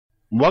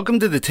Welcome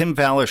to the Tim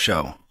Fowler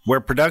Show,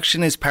 where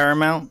production is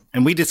paramount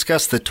and we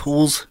discuss the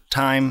tools,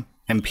 time,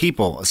 and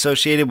people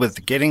associated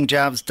with getting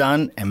jobs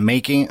done and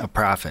making a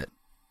profit.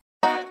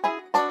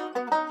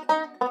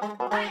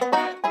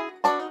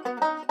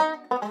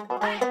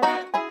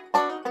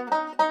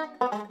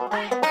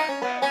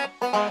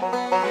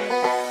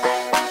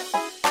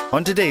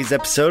 On today's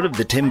episode of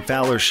the Tim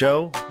Fowler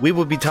Show, we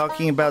will be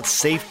talking about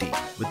safety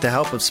with the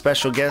help of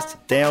special guest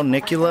Dale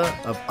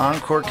Nicula of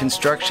Encore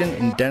Construction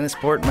in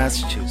Dennisport,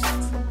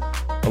 Massachusetts.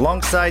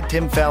 Alongside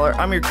Tim Fowler,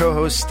 I'm your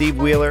co-host Steve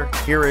Wheeler.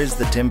 Here is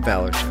the Tim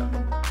Fowler Show.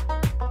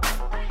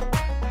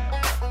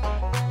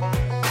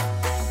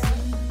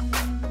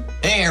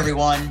 Hey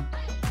everyone,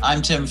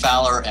 I'm Tim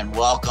Fowler and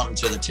welcome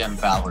to the Tim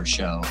Fowler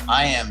Show.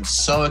 I am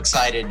so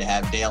excited to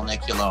have Dale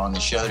Nicula on the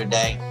show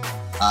today.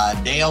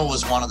 Dale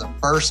was one of the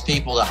first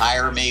people to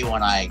hire me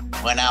when I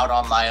went out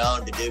on my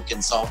own to do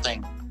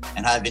consulting,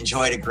 and I've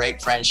enjoyed a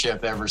great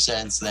friendship ever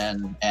since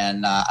then,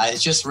 and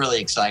it's just really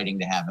exciting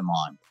to have him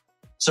on.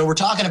 So we're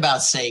talking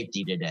about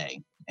safety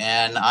today,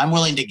 and I'm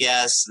willing to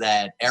guess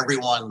that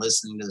everyone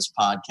listening to this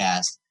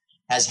podcast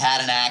has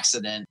had an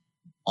accident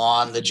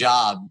on the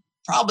job.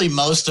 Probably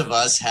most of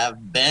us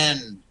have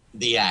been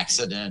the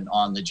accident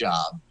on the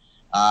job.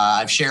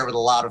 I've shared with a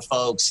lot of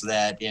folks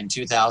that in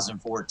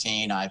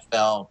 2014, I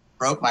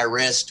broke my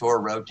wrist, tore a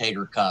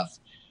rotator cuff.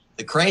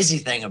 The crazy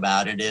thing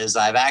about it is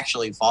I've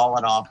actually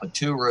fallen off of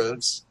 2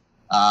 roofs.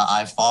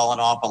 I've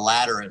fallen off a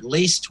ladder at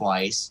least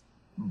twice.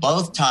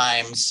 Both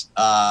times,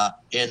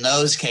 in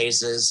those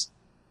cases,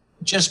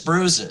 just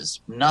bruises,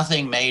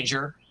 nothing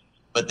major.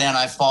 But then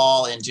I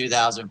fall in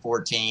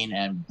 2014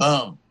 and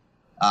boom,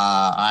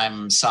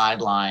 I'm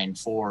sidelined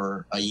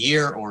for a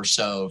year or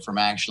so from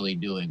actually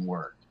doing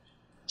work.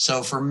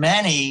 So for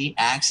many,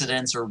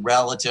 accidents are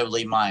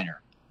relatively minor.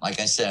 Like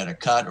I said, a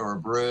cut or a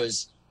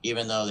bruise,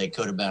 even though they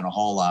could have been a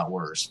whole lot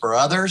worse. For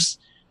others,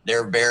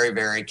 they're very,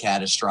 very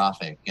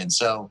catastrophic. And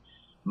so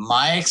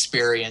my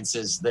experience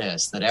is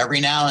this, that every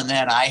now and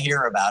then I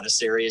hear about a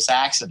serious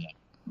accident,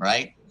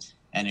 right?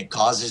 And it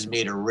causes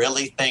me to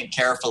really think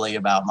carefully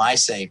about my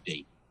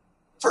safety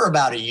for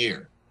about a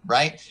year,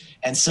 right?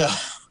 And so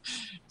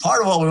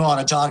part of what we want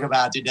to talk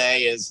about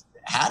today is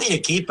how do you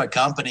keep a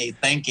company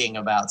thinking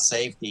about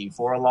safety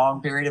for a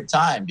long period of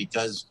time?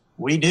 Because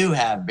we do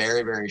have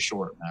very, very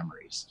short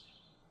memories.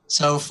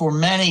 So for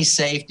many,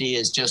 safety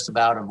is just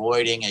about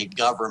avoiding a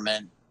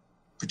government,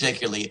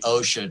 particularly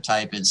OSHA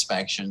type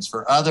inspections.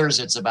 For others,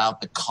 it's about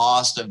the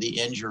cost of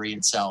the injury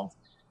itself.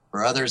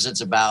 For others,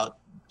 it's about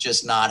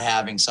just not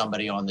having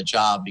somebody on the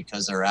job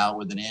because they're out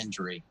with an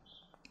injury.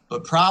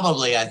 But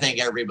probably, I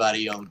think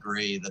everybody will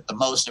agree that the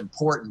most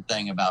important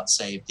thing about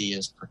safety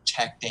is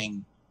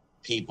protecting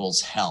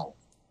people's health.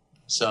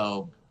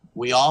 So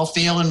we all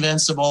feel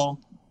invincible.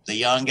 The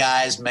young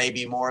guys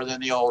maybe more than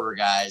the older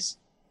guys,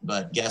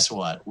 but guess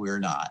what? We're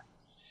not.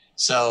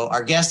 So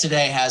our guest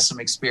today has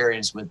some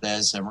experience with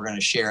this, and we're going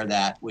to share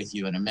that with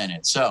you in a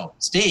minute. So,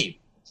 Steve,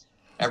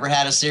 ever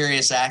had a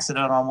serious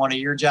accident on one of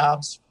your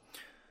jobs?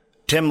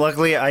 Tim,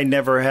 luckily I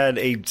never had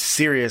a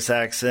serious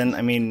accident.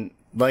 I mean,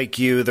 like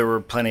you, there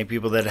were plenty of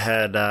people that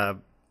had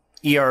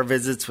ER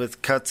visits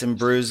with cuts and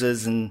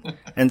bruises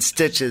and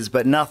stitches,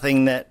 but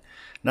nothing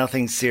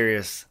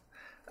serious.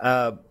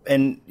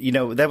 And, you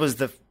know, that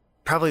was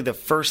probably the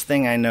first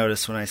thing I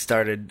noticed when I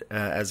started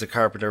as a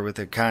carpenter with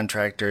a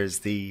contractor is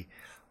the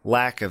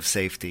lack of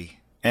safety.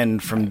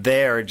 And from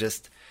there,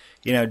 just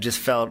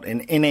felt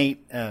an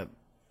innate, I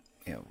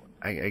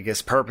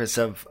guess, purpose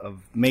of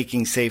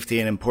making safety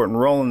an important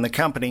role in the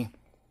company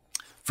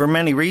for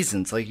many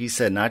reasons. Like you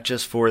said, not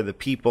just for the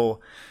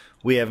people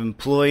we have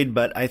employed,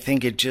 but I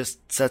think it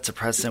just sets a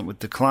precedent with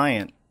the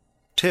client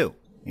too.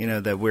 You know,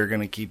 that we're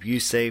going to keep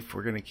you safe.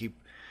 We're going to keep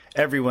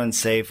everyone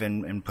safe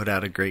and put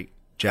out a great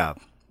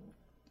job.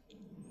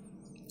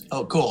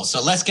 Oh, cool.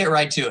 So let's get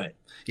right to it.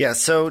 Yeah,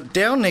 so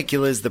Dale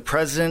Nicula is the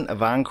president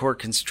of Encore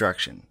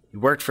Construction. He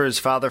worked for his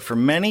father for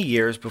many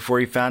years before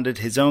he founded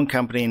his own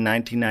company in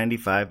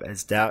 1995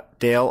 as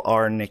Dale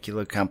R.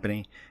 Nicula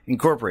Company,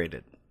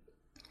 Incorporated.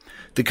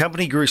 The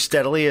company grew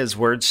steadily as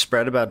word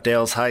spread about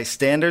Dale's high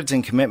standards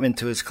and commitment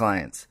to his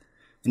clients.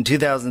 In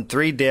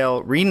 2003,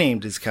 Dale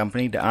renamed his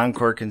company to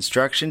Encore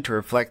Construction to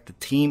reflect the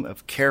team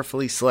of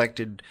carefully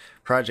selected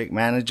project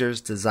managers,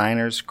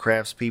 designers,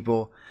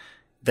 craftspeople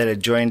that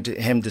had joined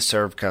him to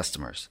serve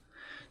customers.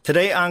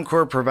 Today,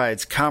 Encore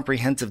provides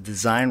comprehensive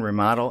design,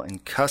 remodel,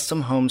 and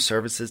custom home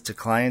services to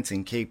clients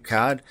in Cape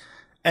Cod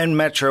and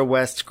Metro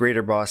West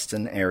Greater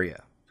Boston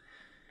area.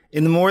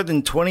 In the more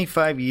than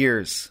 25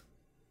 years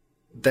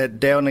that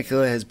Dale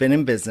Nicula has been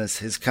in business,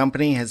 his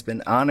company has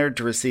been honored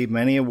to receive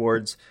many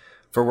awards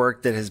for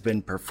work that has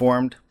been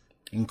performed,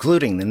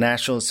 including the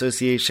National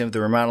Association of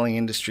the Remodeling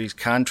Industry's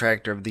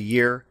Contractor of the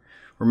Year,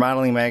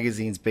 Remodeling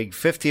Magazine's Big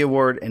 50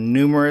 Award, and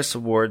numerous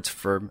awards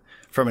from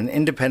an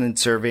independent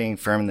surveying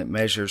firm that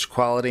measures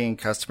quality and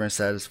customer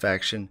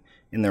satisfaction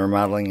in the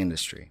remodeling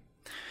industry.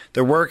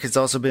 Their work has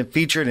also been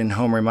featured in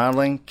Home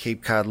Remodeling,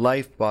 Cape Cod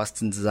Life,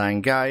 Boston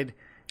Design Guide,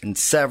 and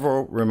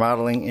several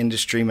remodeling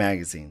industry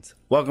magazines.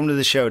 Welcome to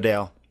the show,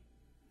 Dale.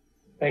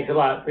 Thanks a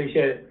lot.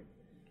 Appreciate it.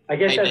 I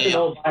guess that's an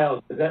old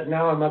file, because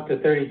now I'm up to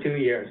 32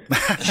 years.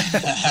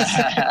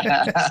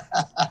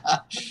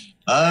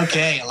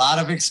 Okay, a lot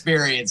of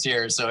experience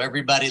here, so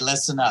everybody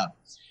listen up.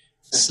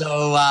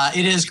 So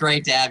it is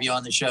great to have you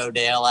on the show,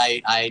 Dale.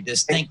 I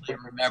distinctly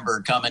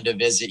remember coming to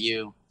visit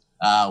you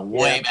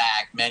way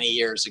back many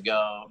years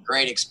ago.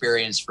 Great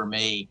experience for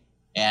me.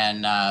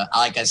 And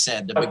like I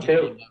said,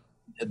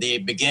 the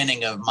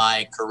beginning of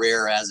my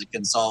career as a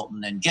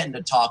consultant and getting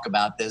to talk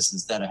about this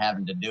instead of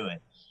having to do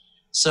it.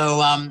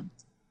 So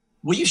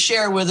will you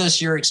share with us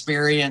your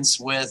experience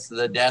with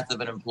the death of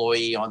an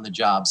employee on the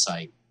job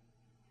site?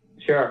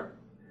 Sure.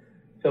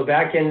 So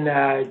back in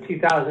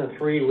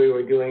 2003, we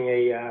were doing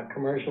a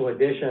commercial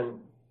edition,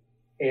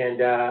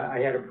 and I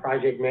had a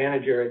project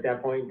manager at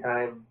that point in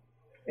time.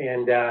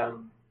 And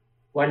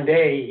one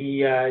day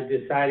he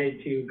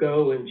decided to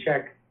go and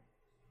check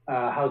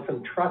how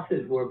some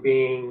trusses were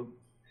being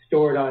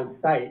stored on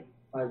site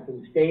on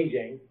some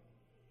staging.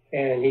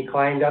 And he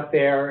climbed up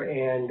there,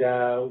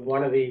 and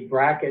one of the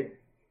brackets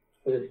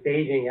for the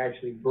staging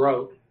actually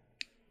broke,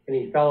 and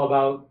he fell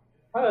about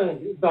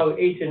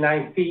 8 to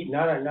 9 feet,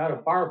 not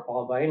a far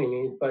fall by any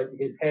means, but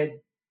his head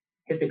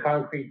hit the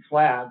concrete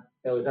slab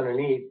that was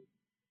underneath.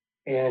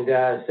 And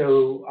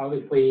so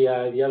obviously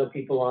the other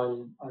people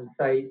on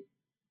site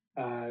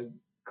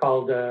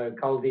called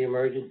the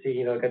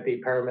emergency, got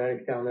the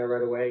paramedics down there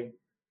right away.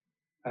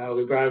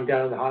 We brought him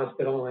down to the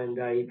hospital, and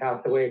he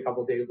passed away a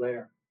couple of days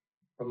later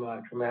from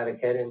a traumatic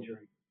head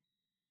injury.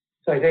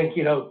 So I think,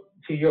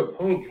 to your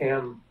point,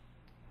 Tim,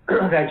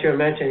 that you're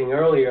mentioning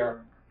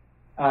earlier,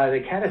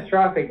 the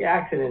catastrophic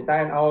accidents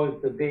aren't always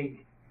the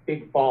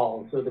big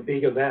falls or the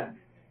big events.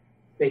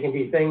 They can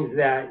be things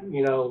that,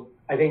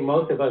 I think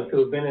most of us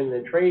who have been in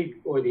the trade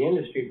or the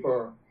industry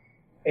for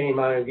any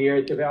amount of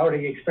years have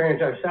already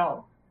experienced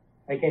ourselves.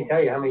 I can't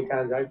tell you how many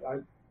times I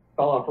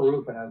fell off a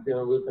roof and I was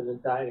doing roofing and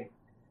siding,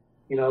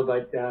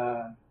 but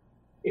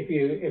if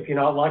you're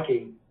not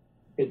lucky,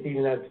 it's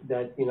even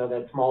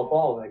that small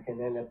fall that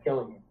can end up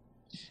killing you.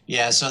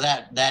 Yeah, so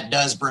that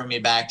does bring me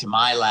back to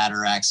my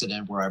ladder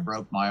accident where I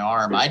broke my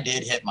arm. I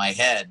did hit my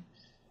head,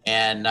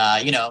 and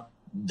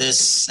this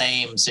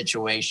same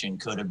situation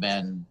could have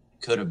been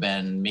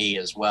me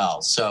as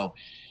well. So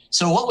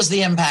what was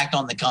the impact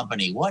on the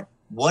company? What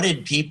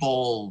did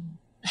people?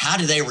 How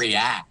did they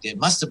react? It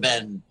must have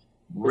been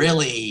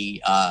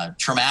really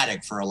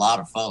traumatic for a lot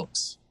of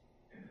folks.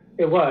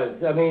 It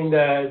was. I mean,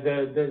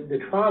 the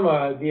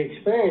trauma, the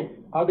experience.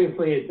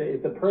 Obviously,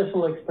 it's a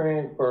personal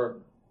experience for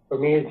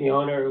me as the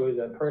owner. It was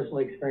a personal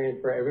experience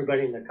for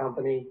everybody in the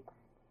company.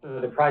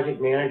 The project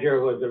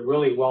manager was a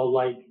really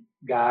well-liked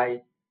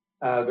guy,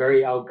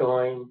 very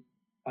outgoing.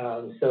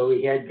 So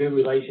he had good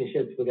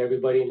relationships with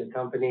everybody in the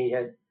company. He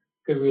had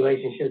good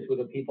relationships with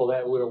the people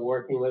that we were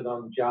working with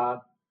on the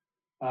job.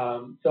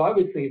 So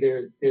obviously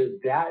there's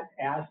that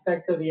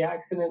aspect of the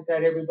accident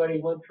that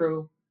everybody went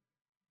through.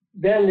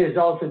 Then there's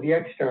also the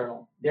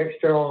external. The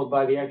external,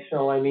 by the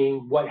external, I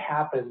mean what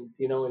happens,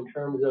 in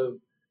terms of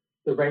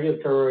the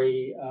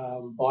regulatory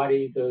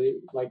bodies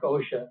like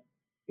OSHA,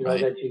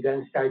 right, that you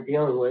then start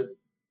dealing with.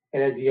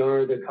 And as the owner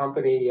of the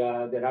company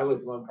that I was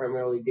one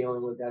primarily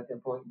dealing with at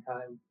that point in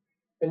time.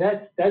 And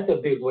that's a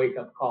big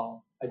wake-up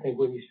call, I think,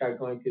 when you start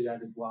going through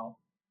that as well.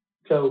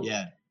 So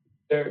yeah,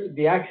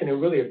 the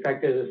accident really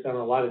affected us on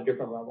a lot of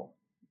different levels.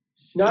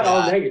 Not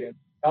all negative.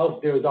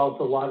 There was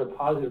also a lot of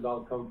positive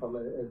outcome from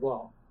it as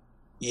well.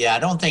 Yeah, I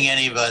don't think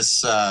any of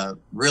us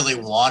really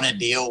want to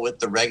deal with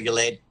the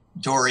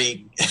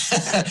regulatory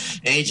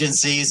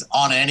agencies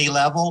on any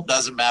level.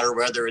 Doesn't matter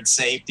whether it's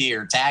safety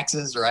or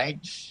taxes, right?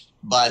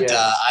 But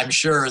I'm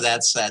sure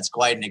that's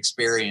quite an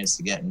experience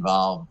to get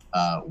involved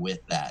with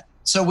that.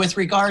 So with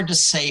regard to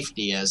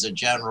safety as a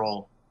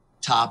general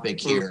topic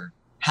here,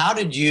 how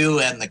did you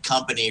and the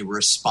company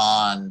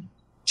respond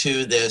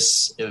to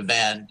this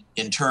event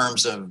in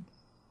terms of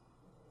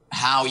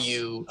how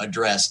you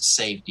addressed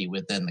safety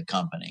within the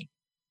company?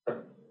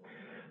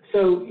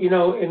 So, in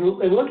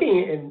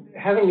looking and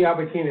having the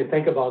opportunity to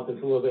think about this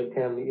a little bit,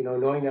 Tim,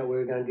 knowing that we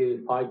were going to do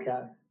this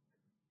podcast,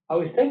 I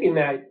was thinking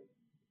that,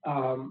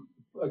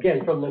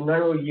 again, from the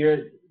number of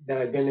years that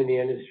I've been in the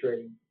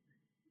industry,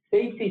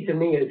 safety to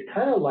me is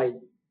kind of like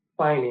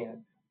finance.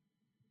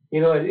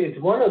 It's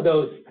one of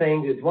those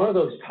things, it's one of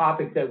those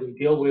topics that we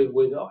deal with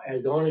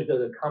as owners of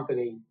the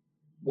company,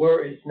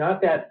 where it's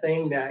not that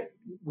thing that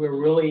we're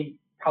really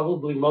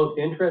probably most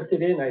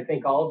interested in. I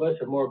think all of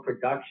us are more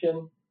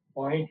production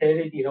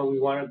orientated. We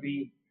want to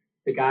be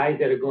the guys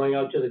that are going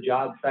out to the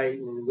job site,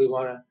 and we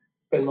want to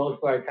spend most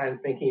of our time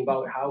thinking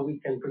about how we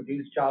can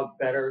produce jobs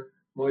better,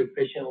 more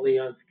efficiently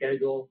on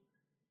schedule.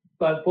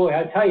 But boy,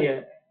 I tell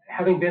you,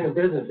 having been in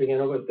business again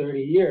over 30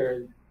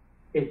 years,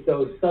 it's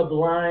those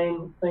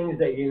sublime things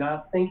that you're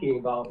not thinking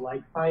about,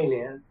 like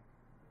finance,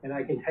 and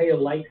I can tell you,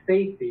 like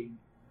safety,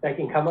 that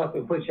can come up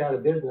and put you out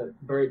of business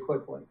very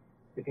quickly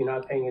if you're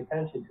not paying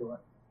attention to it.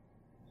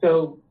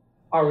 So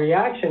our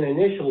reaction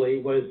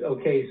initially was,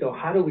 okay, so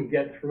how do we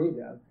get through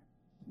this?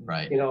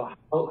 Right.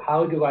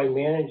 How do I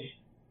manage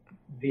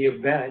the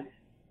event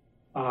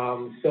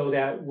so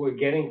that we're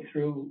getting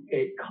through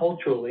it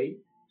culturally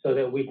so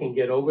that we can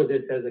get over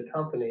this as a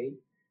company.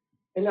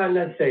 And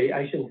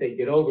I shouldn't say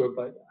get over,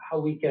 but how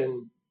we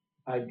can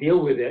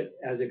deal with it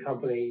as a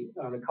company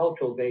on a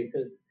cultural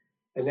basis.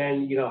 And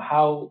then,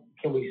 how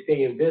can we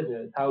stay in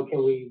business?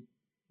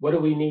 What do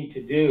we need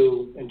to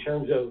do in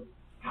terms of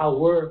how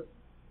we're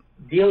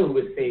dealing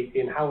with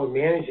safety and how we're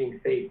managing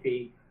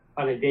safety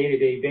on a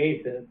day-to-day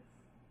basis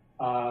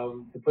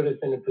to put us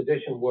in a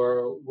position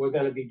where we're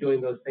going to be doing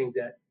those things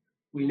that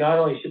we not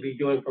only should be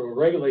doing from a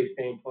regulatory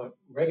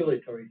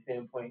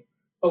standpoint,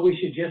 but we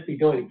should just be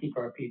doing to keep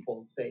our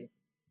people safe.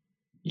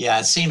 Yeah,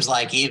 it seems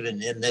like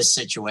even in this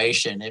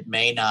situation, it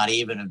may not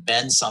even have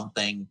been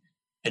something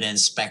an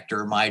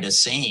inspector might have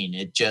seen.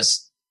 It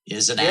just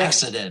is an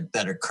accident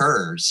that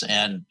occurs.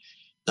 And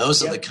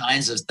those are the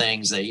kinds of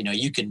things that,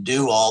 you can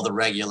do all the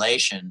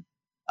regulation.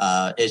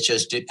 It's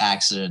just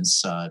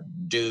accidents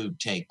do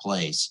take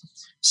place.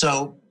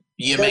 So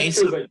you made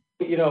some... But,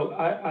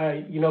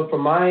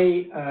 from my,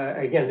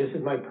 again, this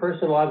is my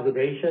personal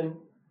observation.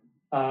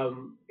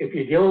 If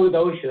you're dealing with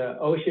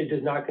OSHA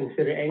does not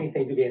consider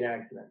anything to be an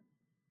accident.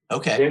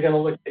 Okay. They're going to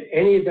look at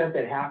any event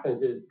that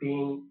happens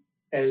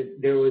as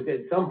there was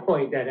at some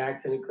point that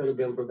accident could have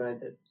been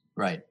prevented.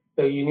 Right.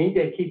 So you need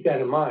to keep that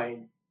in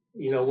mind,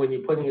 when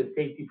you're putting a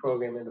safety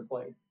program into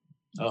place.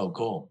 Oh,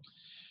 cool.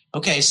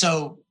 Okay.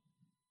 So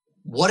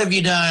what have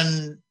you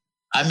done?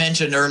 I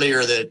mentioned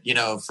earlier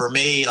that, for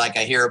me, like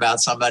I hear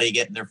about somebody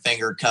getting their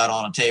finger cut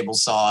on a table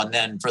saw, and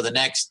then for the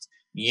next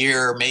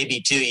year,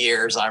 maybe 2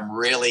 years, I'm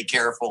really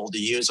careful to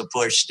use a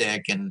push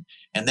stick. And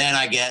then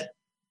I get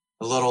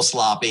a little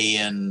sloppy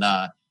and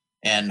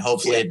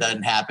hopefully it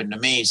doesn't happen to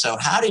me. So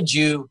how did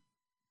you,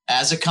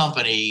 as a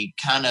company,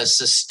 kind of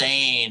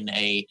sustain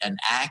an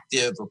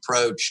active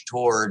approach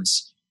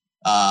towards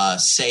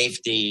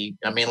safety?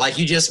 I mean, like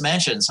you just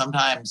mentioned,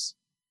 sometimes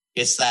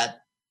it's that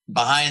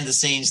behind the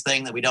scenes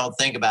thing that we don't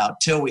think about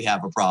till we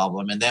have a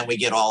problem, and then we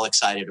get all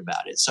excited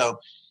about it. So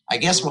I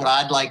guess what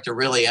I'd like to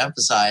really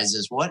emphasize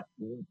is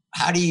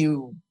how do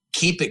you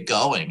keep it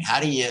going? How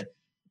do you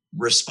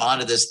respond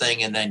to this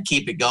thing and then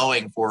keep it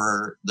going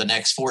for the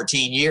next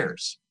 14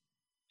 years?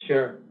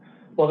 Sure.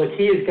 Well, the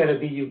key is going to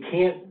be you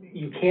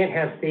can't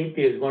have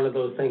safety as one of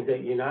those things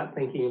that you're not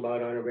thinking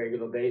about on a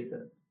regular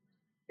basis.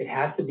 It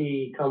has to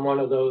become one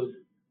of those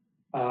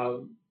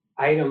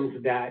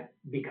items that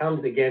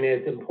becomes, again,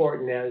 as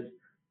important as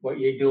what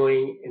you're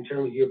doing in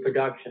terms of your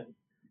production.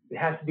 It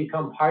has to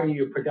become part of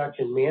your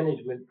production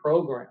management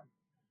program.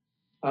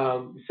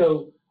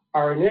 So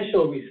our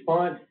initial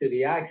response to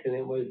the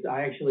accident was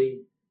I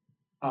actually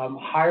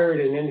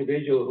hired an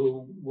individual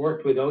who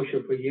worked with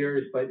OSHA for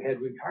years but had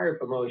retired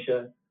from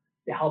OSHA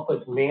to help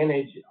us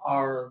manage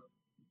our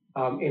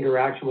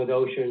interaction with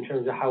OSHA in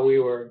terms of how we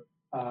were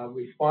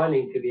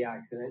responding to the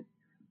accident.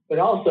 But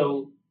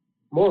also,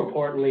 more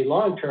importantly,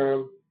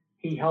 long-term,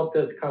 he helped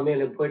us come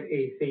in and put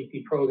a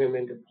safety program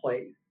into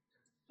place.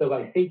 So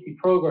by safety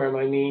program,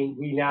 I mean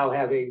we now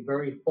have a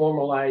very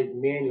formalized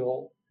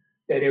manual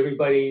that every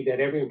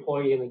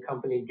employee in the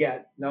company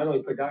gets, not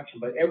only production,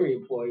 but every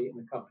employee in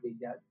the company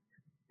gets,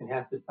 and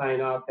have to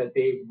sign off that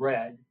they've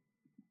read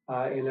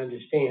and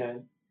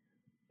understand.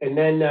 And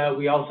then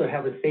we also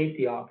have a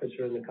safety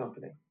officer in the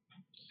company.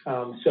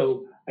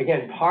 So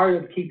again, part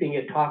of keeping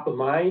it top of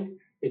mind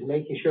is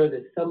making sure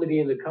that somebody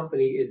in the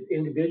company is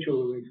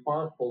individually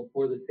responsible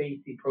for the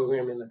safety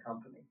program in the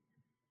company.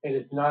 And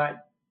it's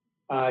not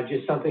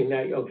just something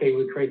that, okay,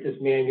 we create this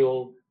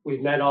manual,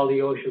 we've met all the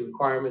OSHA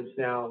requirements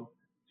now,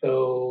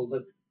 so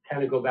let's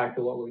kind of go back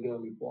to what we were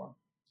doing before.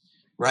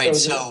 Right.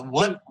 So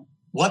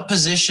what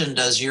position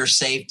does your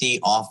safety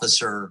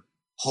officer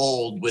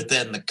hold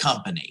within the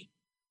company?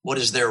 What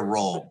is their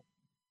role?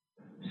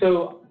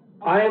 So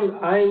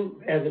I'm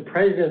as the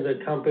president of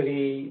the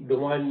company, the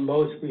one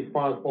most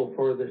responsible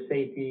for our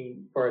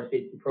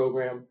safety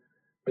program.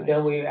 But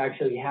then we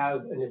actually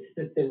have an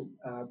assistant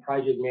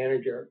project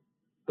manager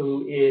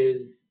who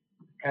is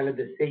kind of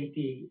the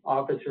safety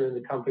officer in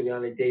the company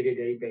on a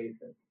day-to-day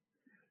basis.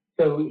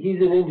 So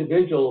he's an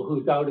individual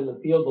who's out in the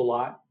field a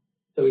lot.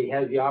 So he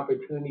has the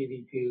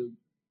opportunity to,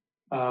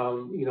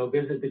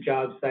 visit the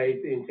job sites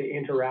and to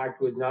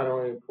interact with not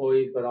only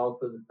employees, but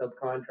also the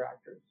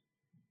subcontractors.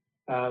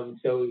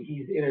 So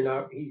he's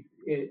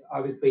he's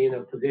obviously in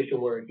a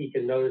position where he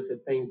can notice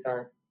that things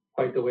aren't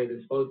quite the way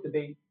they're supposed to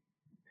be.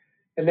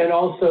 And then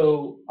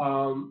also,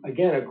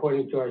 again,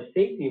 according to our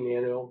safety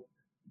manual,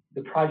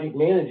 the project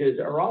managers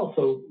are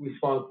also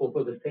responsible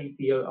for the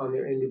safety on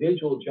their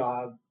individual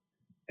jobs.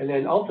 And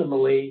then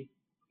ultimately,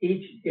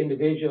 each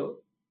individual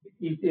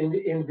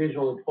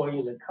employee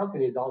in the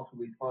company is also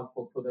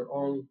responsible for their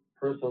own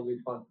personal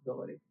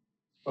responsibility,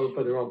 or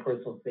for their own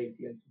personal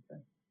safety, I should say.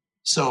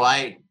 So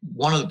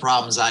one of the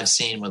problems I've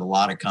seen with a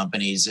lot of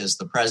companies is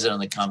the president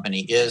of the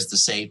company is the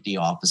safety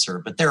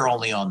officer, but they're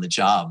only on the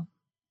job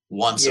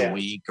once a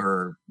week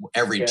or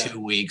every 2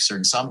 weeks, or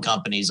in some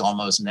companies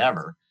almost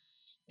never.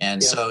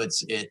 And so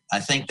I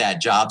think that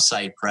job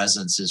site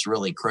presence is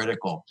really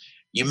critical.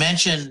 You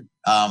mentioned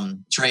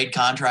trade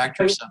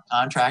contractors,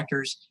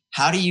 subcontractors.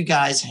 how do you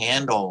guys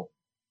handle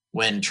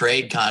when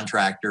trade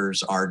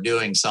contractors are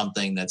doing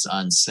something that's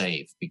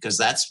unsafe? Because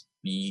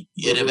it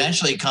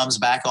eventually comes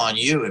back on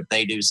you if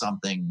they do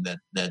something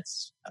that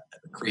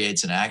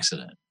creates an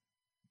accident.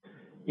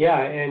 Yeah,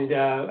 and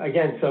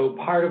again, so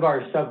part of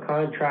our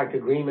subcontract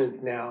agreements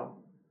now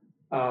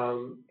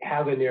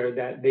have in there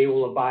that they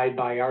will abide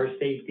by our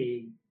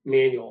safety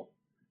manual.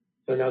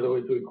 So in other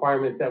words, the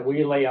requirements that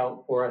we lay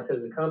out for us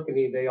as a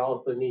company, they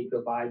also need to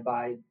abide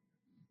by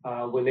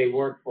when they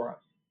work for us.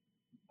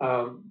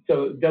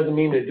 So it doesn't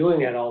mean they're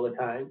doing that all the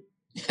time.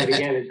 But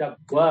again, it's up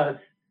to us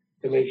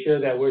to make sure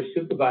that we're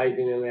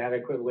supervising them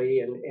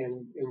adequately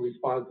and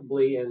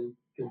responsibly and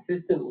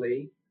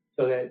consistently,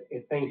 so that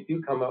if things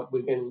do come up,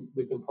 we can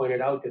point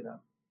it out to them,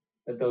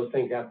 that those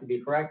things have to be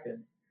corrected.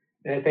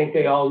 And I think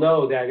they all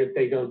know that if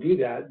they don't do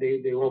that,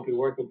 they won't be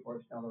working for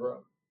us down the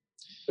road.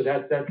 So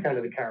that's kind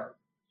of the carrot.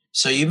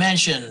 So you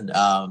mentioned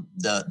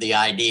the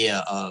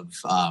idea of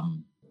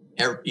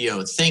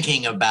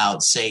thinking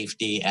about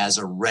safety as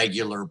a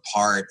regular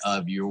part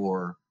of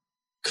your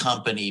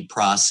company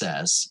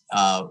process.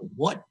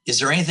 What is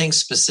there anything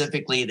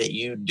specifically that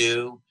you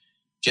do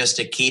just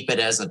to keep it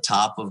as a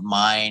top of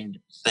mind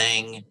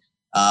thing?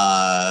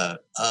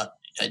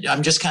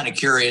 I'm just kind of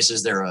curious,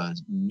 is there a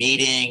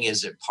meeting?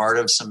 Is it part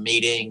of some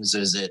meetings?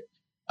 Is it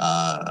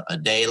a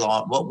day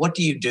long? What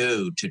do you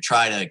do to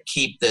try to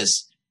keep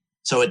this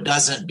so it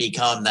doesn't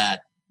become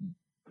that,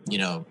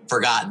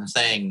 forgotten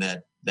thing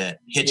that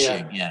hits you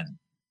again?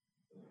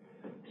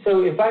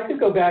 So if I could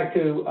go back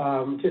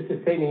to just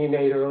a statement you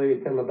made earlier,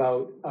 Tim,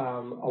 about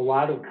a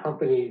lot of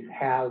companies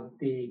have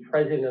the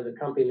president of the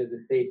company as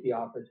a safety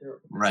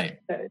officer. Right.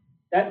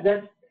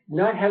 That's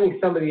not having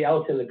somebody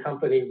else in the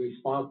company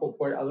responsible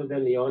for it other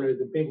than the owner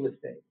is a big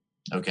mistake.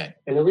 Okay.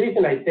 And the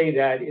reason I say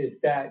that is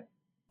that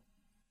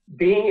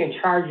being in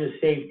charge of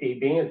safety,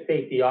 being a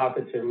safety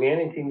officer,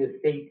 managing the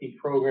safety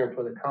program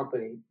for the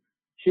company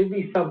should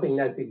be something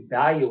that's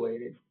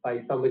evaluated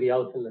by somebody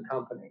else in the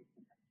company.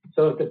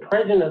 So if the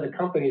president of the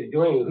company is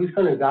doing it, who's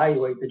going to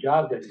evaluate the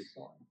job that he's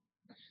doing?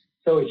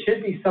 So it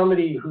should be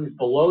somebody who's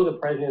below the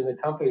president of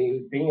the company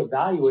who's being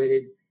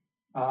evaluated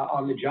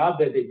on the job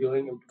that they're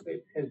doing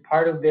as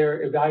part of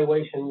their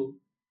evaluation,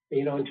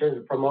 in terms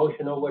of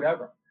promotion or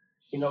whatever.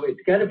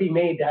 It's got to be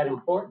made that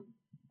important.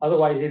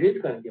 Otherwise, it is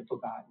going to get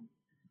forgotten.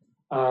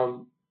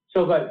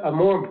 So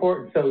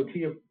to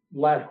your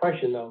last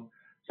question, though,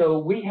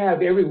 so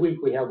every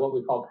week we have what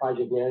we call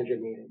project manager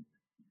meetings,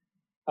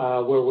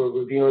 where we're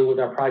reviewing with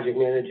our project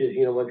managers,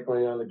 what's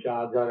going on in the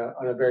jobs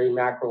on a very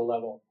macro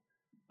level.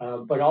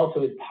 But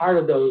also as part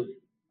of those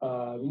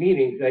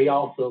meetings, they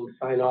also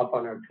sign off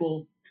on our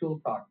tool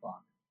talk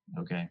box.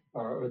 Okay.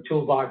 Or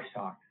toolbox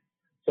talks.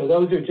 So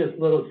those are just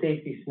little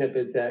safety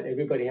snippets that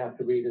everybody has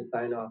to read and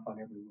sign off on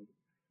every week.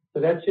 So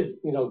that's just,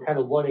 kind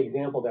of one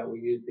example that we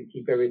use to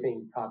keep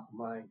everything top of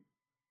mind,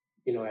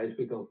 as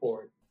we go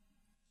forward.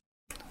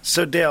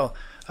 So Dale,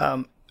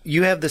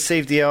 you have the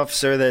safety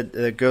officer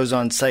that goes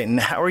on site, and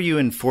how are you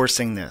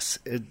enforcing this?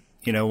 If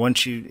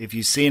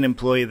you see an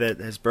employee that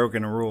has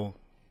broken a rule,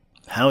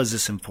 how is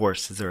this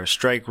enforced? Is there a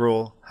strike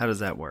rule? How does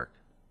that work?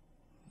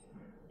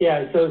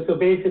 Yeah, so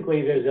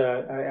basically there's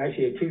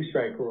actually a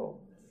 2-strike rule.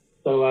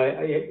 So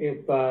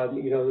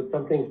if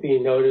something's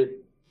being noticed,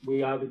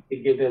 we obviously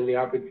give them the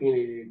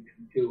opportunity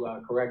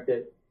to correct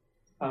it.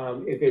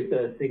 If it's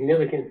a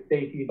significant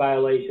safety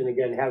violation,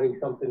 again, having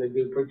something to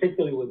do,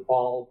 particularly with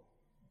falls,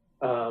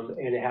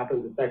 and it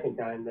happens a second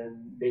time,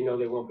 then they know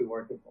they won't be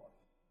working for us.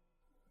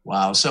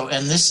 Wow. So,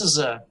 and this is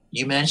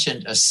you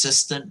mentioned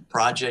assistant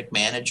project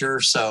manager.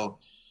 So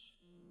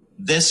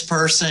this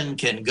person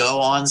can go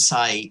on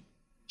site,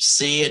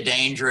 see a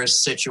dangerous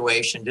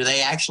situation. Do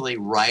they actually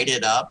write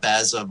it up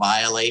as a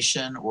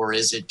violation, or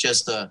is it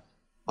just a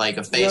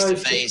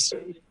face-to-face?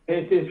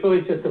 It's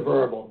really just a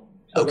verbal.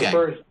 So okay. The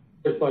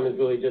first one is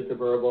really just a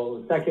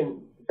verbal. The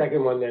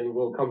second one then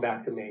will come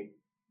back to me.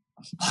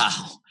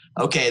 Wow.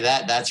 Okay,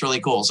 that's really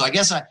cool. So I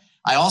guess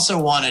I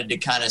also wanted to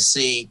kind of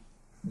see,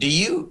 do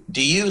you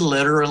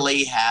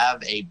literally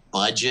have a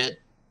budget,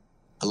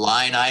 a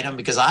line item?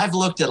 Because I've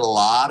looked at a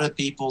lot of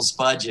people's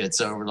budgets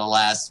over the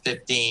last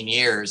 15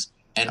 years,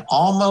 and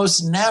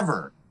almost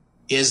never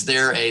is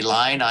there a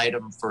line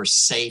item for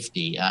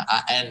safety.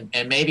 And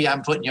maybe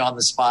I'm putting you on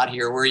the spot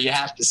here where you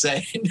have to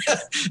say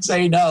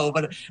no,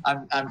 but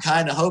I'm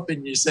kind of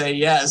hoping you say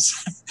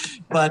yes.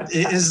 But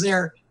is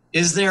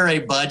there a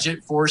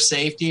budget for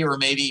safety, or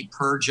maybe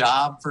per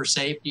job for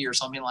safety, or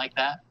something like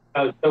that?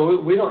 So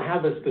we don't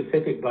have a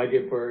specific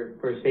budget for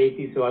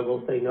safety, so I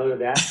will say no to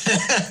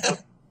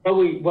that.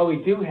 What we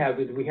do have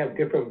is we have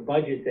different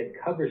budgets that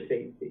cover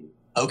safety.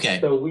 Okay.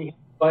 So we have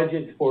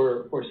budgets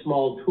for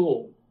small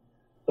tools.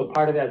 So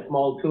part of that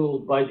small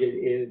tools budget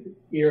is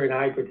ear and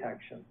eye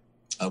protection.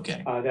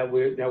 Okay. That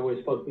we're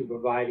supposed to be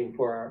providing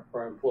for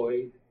our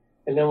employees,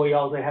 and then we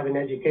also have an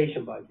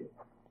education budget.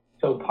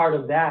 So part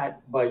of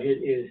that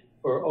budget is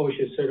for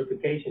OSHA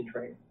certification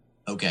training.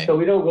 Okay. So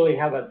we don't really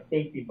have a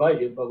safety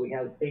budget, but we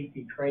have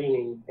safety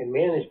training and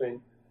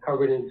management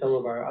covered in some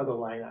of our other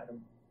line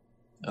items.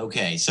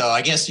 Okay, so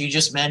I guess you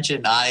just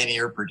mentioned eye and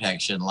ear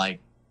protection. Like,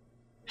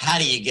 how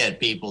do you get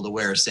people to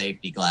wear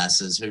safety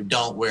glasses who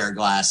don't wear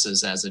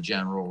glasses as a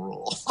general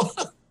rule?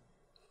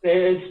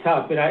 It's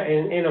tough,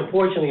 and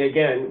unfortunately,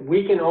 again,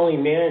 we can only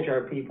manage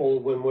our people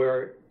when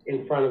we're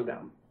in front of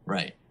them.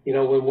 Right. You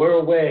know, when we're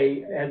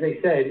away, as I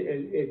said,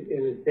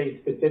 it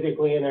states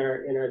specifically in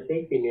our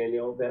safety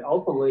manual that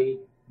ultimately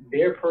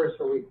their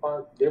personal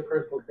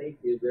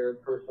safety is their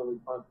personal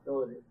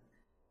responsibility.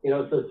 You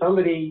know, so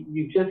somebody,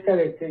 you just got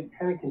to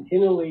kind of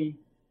continually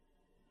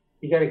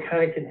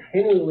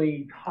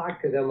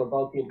talk to them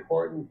about the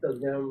importance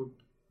of them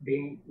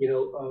being, you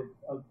know,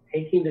 of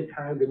taking the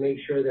time to make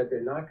sure that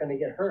they're not going to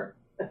get hurt.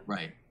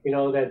 Right. You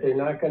know, that they're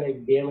not going to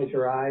damage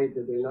their eyes,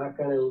 that they're not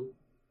going to,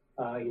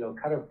 you know,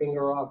 cut a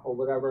finger off or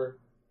whatever.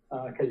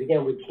 Because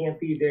again, we can't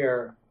be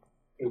there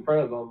in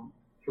front of them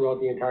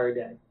throughout the entire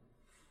day.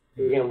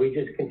 So again, we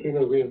just continue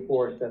to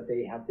reinforce that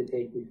they have to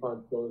take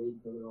responsibility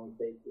for their own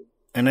safety.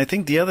 And I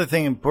think the other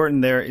thing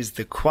important there is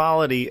the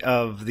quality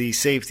of the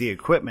safety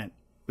equipment,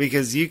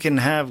 because you can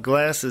have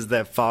glasses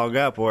that fog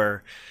up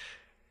or,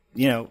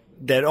 you know,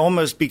 that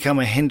almost become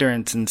a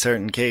hindrance in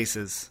certain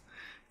cases.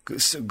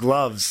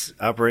 Gloves,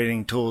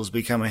 operating tools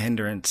become a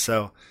hindrance.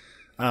 So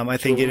I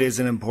think it is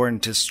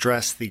important to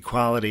stress the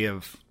quality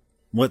of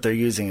what they're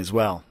using as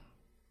well.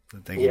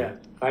 Yeah,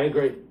 I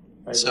agree.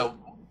 So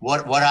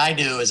what I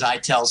do is I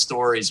tell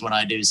stories when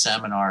I do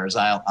seminars.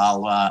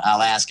 I'll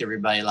ask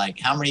everybody, like,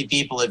 how many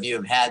people have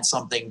you had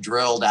something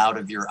drilled out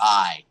of your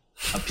eye,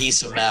 a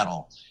piece of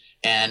metal?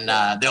 And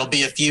there'll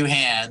be a few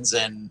hands,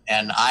 and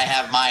I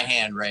have my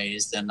hand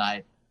raised, and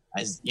I,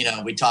 you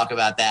know, we talk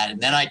about that.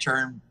 And then I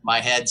turn my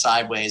head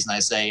sideways and I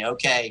say,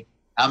 okay,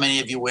 how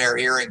many of you wear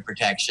hearing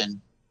protection?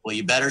 Well,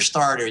 you better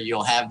start or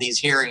you'll have these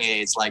hearing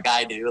aids like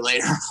I do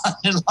later on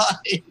in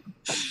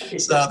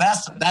life. So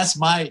that's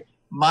my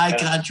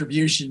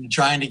contribution to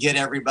trying to get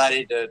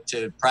everybody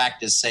to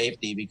practice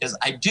safety, because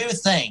I do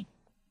think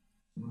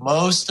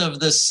most of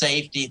the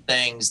safety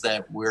things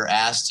that we're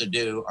asked to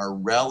do are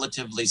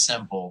relatively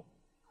simple,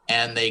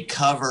 and they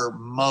cover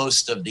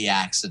most of the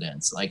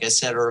accidents. Like I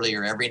said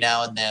earlier, every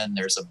now and then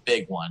there's a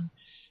big one,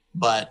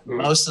 but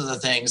most of the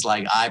things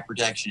like eye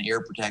protection,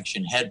 ear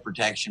protection, head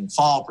protection,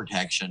 fall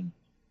protection,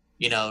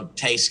 you know,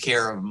 takes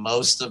care of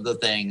most of the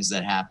things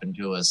that happen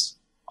to us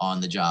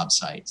on the job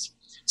sites.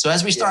 So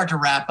as we start to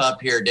wrap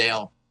up here,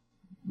 Dale,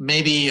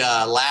 maybe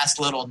a last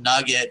little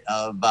nugget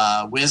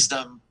of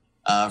wisdom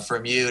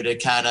from you to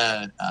kind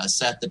of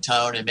set the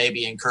tone and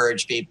maybe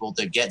encourage people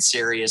to get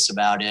serious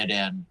about it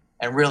and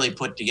really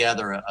put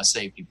together a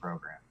safety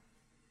program.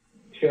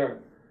 Sure.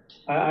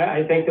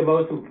 I think the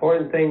most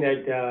important thing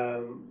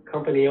that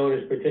company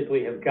owners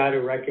particularly have got to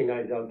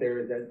recognize out there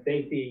is that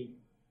safety,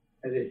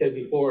 as I said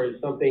before,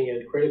 is something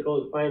as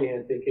critical as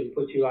finance. It can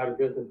put you out of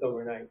business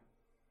overnight.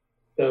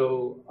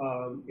 So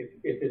if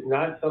it's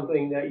not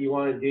something that you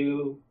want to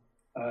do,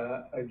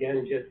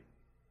 again, just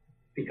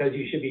because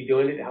you should be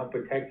doing it to help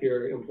protect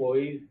your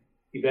employees,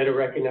 you better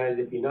recognize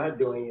if you're not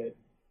doing it,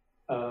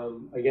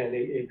 again,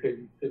 it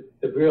could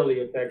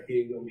severely affect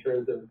you in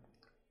terms of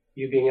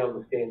you being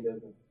able to stay in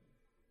business.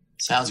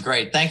 Sounds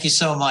great. Thank you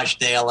so much,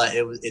 Dale.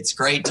 It's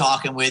great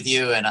talking with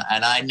you, and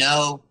I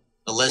know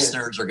the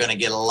listeners are going to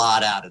get a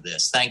lot out of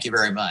this. Thank you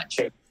very much.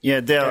 Yeah,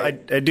 Dale,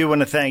 I do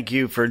want to thank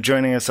you for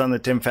joining us on the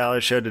Tim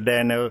Fowler Show today.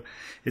 I know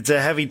it's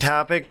a heavy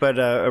topic, but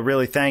I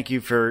really thank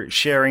you for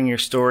sharing your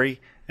story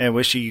and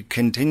wish you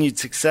continued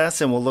success,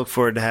 and we'll look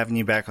forward to having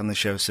you back on the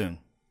show soon.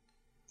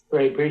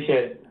 Great.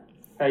 Appreciate it.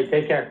 All right,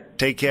 take care.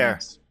 Take care.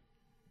 Thanks.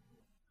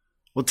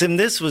 Well, Tim,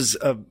 this was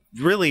a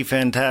really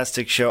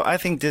fantastic show. I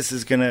think this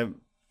is going to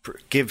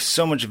give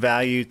so much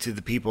value to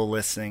the people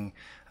listening.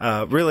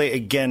 Really,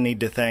 again, need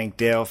to thank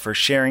Dale for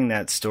sharing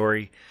that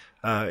story.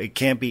 It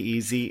can't be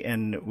easy,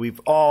 and we've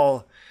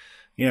all,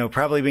 you know,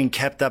 probably been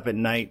kept up at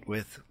night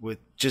with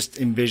just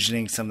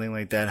envisioning something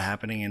like that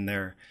happening in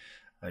their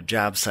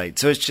job site.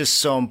 So it's just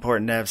so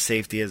important to have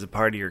safety as a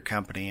part of your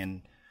company,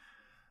 and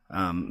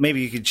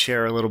maybe you could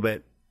share a little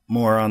bit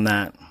more on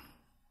that.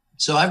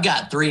 So I've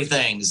got three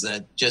things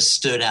that just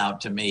stood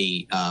out to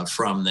me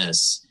from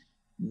this.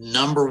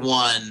 Number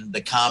one,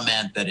 the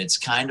comment that it's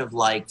kind of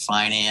like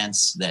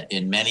finance, that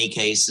in many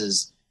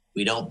cases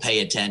we don't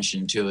pay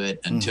attention to it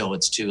until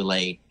it's too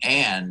late.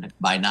 And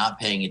by not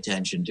paying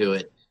attention to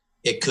it,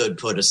 it could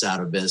put us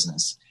out of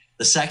business.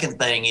 The second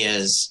thing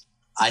is,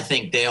 I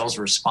think Dale's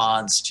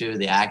response to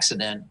the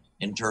accident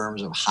in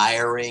terms of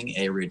hiring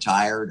a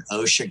retired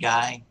OSHA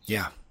guy.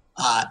 Yeah.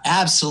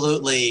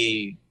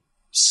 Absolutely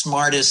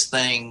smartest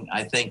thing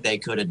I think they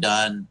could have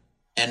done.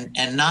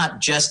 And not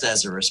just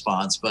as a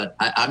response, but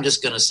I'm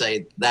just going to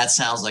say that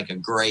sounds like a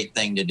great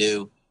thing to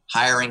do.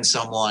 Hiring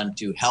someone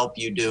to help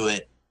you do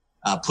it,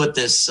 put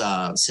this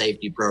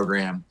safety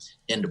program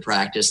into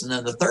practice. And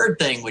then the third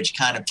thing, which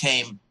kind of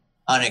came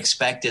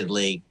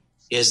unexpectedly,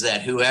 is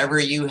that whoever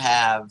you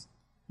have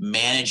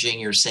managing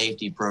your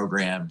safety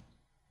program,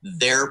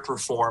 their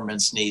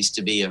performance needs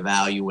to be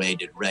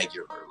evaluated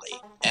regularly.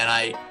 And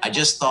I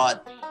just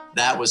thought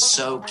that was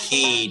so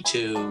key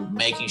to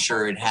making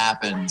sure it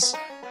happens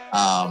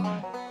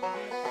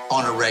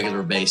on a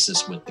regular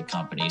basis with the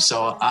company.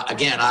 So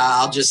again,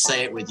 I'll just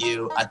say it with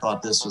you. I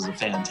thought this was a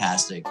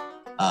fantastic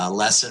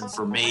lesson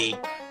for me.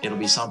 It'll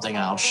be something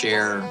I'll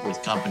share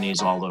with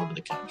companies all over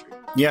the country.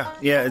 Yeah,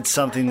 it's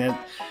something that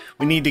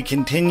we need to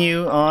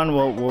continue on.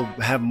 We'll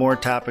have more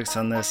topics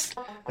on this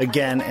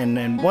again.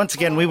 And once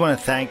again, we want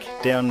to thank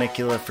Dale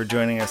Nicula for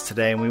joining us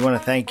today. And we want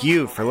to thank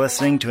you for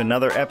listening to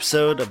another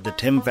episode of The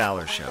Tim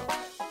Fowler Show.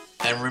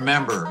 And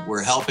remember,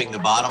 we're helping the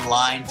bottom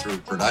line through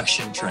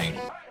production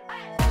training.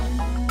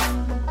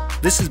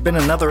 This has been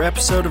another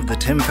episode of The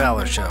Tim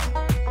Fowler Show.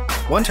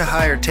 Want to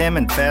hire Tim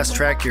and fast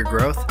track your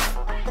growth?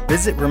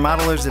 Visit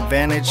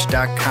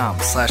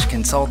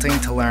remodelersadvantage.com/consulting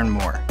to learn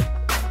more.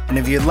 And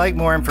if you'd like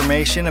more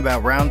information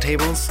about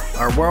Roundtables,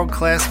 our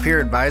world-class peer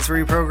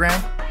advisory program,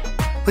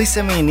 please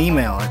send me an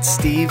email at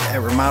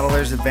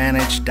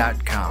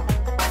steve@remodelersadvantage.com.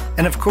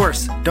 And of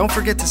course, don't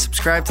forget to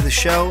subscribe to the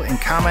show and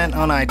comment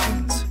on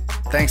iTunes.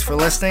 Thanks for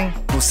listening.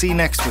 We'll see you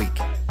next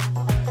week.